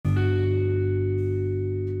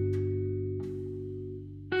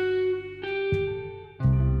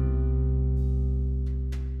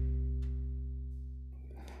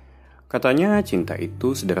Katanya cinta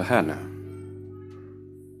itu sederhana.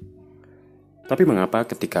 Tapi mengapa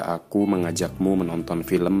ketika aku mengajakmu menonton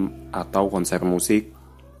film atau konser musik,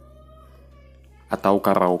 atau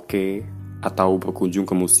karaoke, atau berkunjung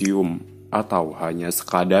ke museum, atau hanya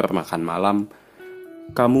sekadar makan malam,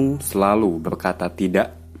 kamu selalu berkata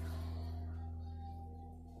tidak?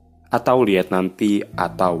 Atau lihat nanti,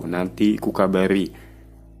 atau nanti kukabari,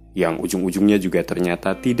 yang ujung-ujungnya juga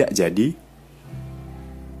ternyata tidak jadi?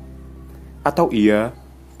 Atau iya,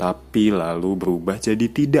 tapi lalu berubah jadi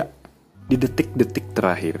tidak di detik-detik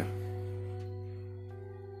terakhir.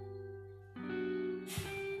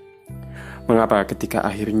 Mengapa ketika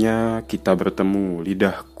akhirnya kita bertemu,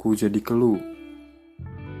 lidahku jadi keluh?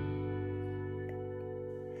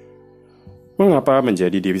 Mengapa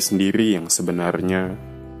menjadi diri sendiri yang sebenarnya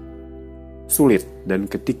sulit, dan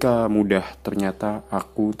ketika mudah ternyata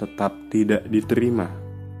aku tetap tidak diterima?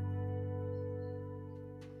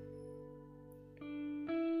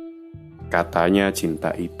 Katanya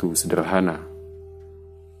cinta itu sederhana.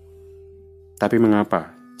 Tapi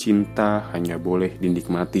mengapa cinta hanya boleh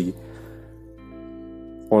dinikmati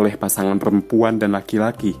oleh pasangan perempuan dan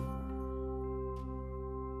laki-laki?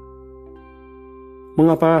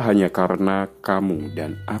 Mengapa hanya karena kamu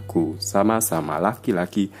dan aku sama-sama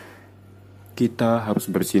laki-laki, kita harus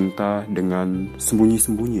bercinta dengan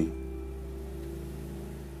sembunyi-sembunyi?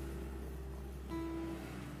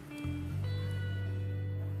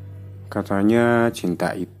 Katanya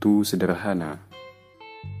cinta itu sederhana.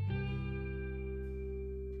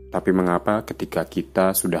 Tapi mengapa ketika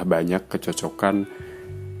kita sudah banyak kecocokan,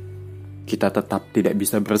 kita tetap tidak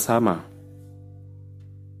bisa bersama?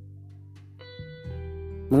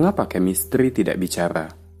 Mengapa chemistry tidak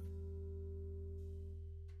bicara?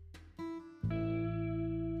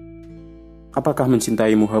 Apakah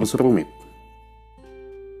mencintaimu harus rumit?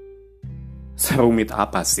 Serumit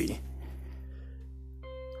apa sih?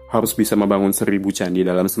 Harus bisa membangun 1000 candi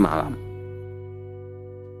dalam semalam?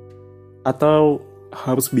 Atau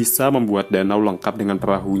harus bisa membuat danau lengkap dengan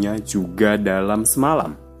perahunya juga dalam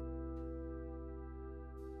semalam?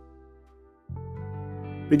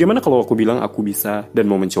 Bagaimana kalau aku bilang aku bisa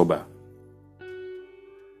dan mau mencoba?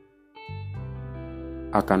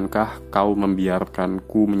 Akankah kau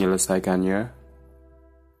membiarkanku menyelesaikannya?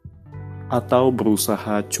 Atau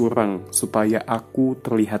berusaha curang supaya aku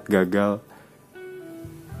terlihat gagal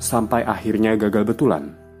sampai akhirnya gagal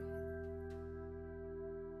betulan?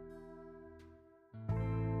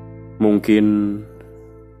 Mungkin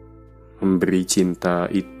memberi cinta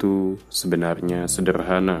itu sebenarnya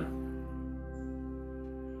sederhana.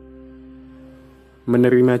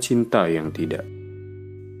 Menerima cinta yang tidak.